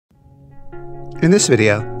In this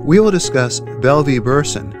video, we will discuss Bell v.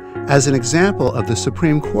 Burson as an example of the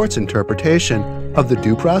Supreme Court's interpretation of the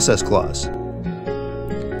Due Process Clause.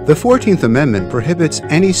 The 14th Amendment prohibits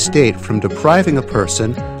any state from depriving a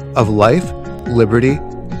person of life, liberty,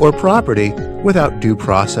 or property without due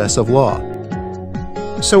process of law.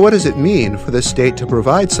 So what does it mean for the state to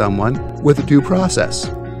provide someone with due process?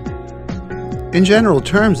 In general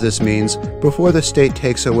terms, this means before the state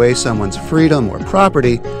takes away someone's freedom or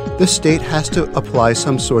property, the state has to apply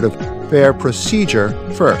some sort of fair procedure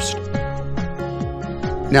first.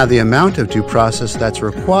 Now, the amount of due process that's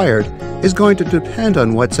required is going to depend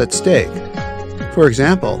on what's at stake. For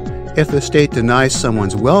example, if the state denies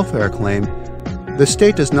someone's welfare claim, the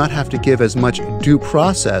state does not have to give as much due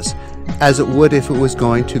process as it would if it was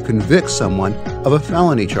going to convict someone of a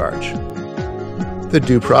felony charge. The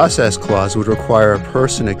Due Process Clause would require a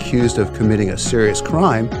person accused of committing a serious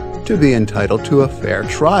crime to be entitled to a fair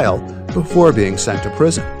trial before being sent to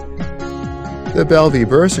prison. The Bell v.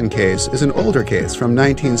 Burson case is an older case from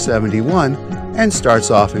 1971 and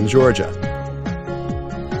starts off in Georgia.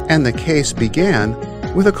 And the case began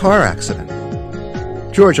with a car accident.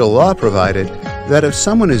 Georgia law provided that if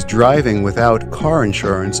someone is driving without car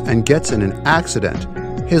insurance and gets in an accident,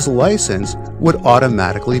 his license would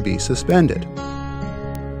automatically be suspended.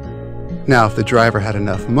 Now, if the driver had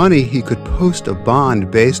enough money, he could post a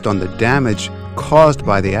bond based on the damage caused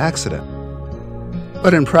by the accident.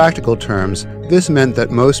 But in practical terms, this meant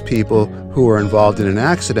that most people who were involved in an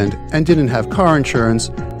accident and didn't have car insurance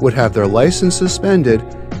would have their license suspended,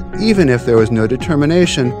 even if there was no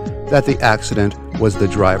determination that the accident was the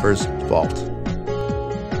driver's fault.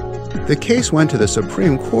 The case went to the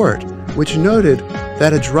Supreme Court, which noted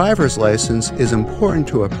that a driver's license is important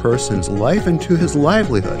to a person's life and to his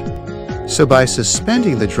livelihood. So by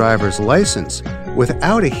suspending the driver's license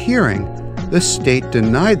without a hearing, the state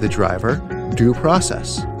denied the driver due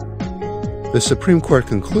process. The Supreme Court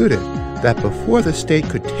concluded that before the state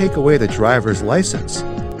could take away the driver's license,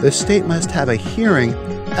 the state must have a hearing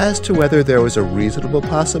as to whether there was a reasonable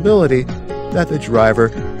possibility that the driver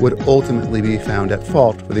would ultimately be found at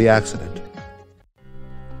fault for the accident.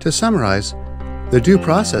 To summarize, the Due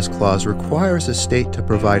Process Clause requires a state to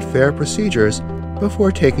provide fair procedures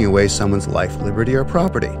before taking away someone's life, liberty, or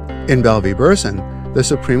property. In Bell v. Burson, the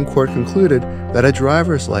Supreme Court concluded that a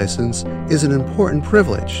driver's license is an important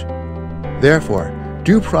privilege. Therefore,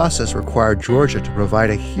 due process required Georgia to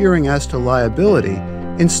provide a hearing as to liability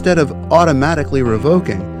instead of automatically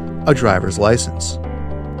revoking a driver's license.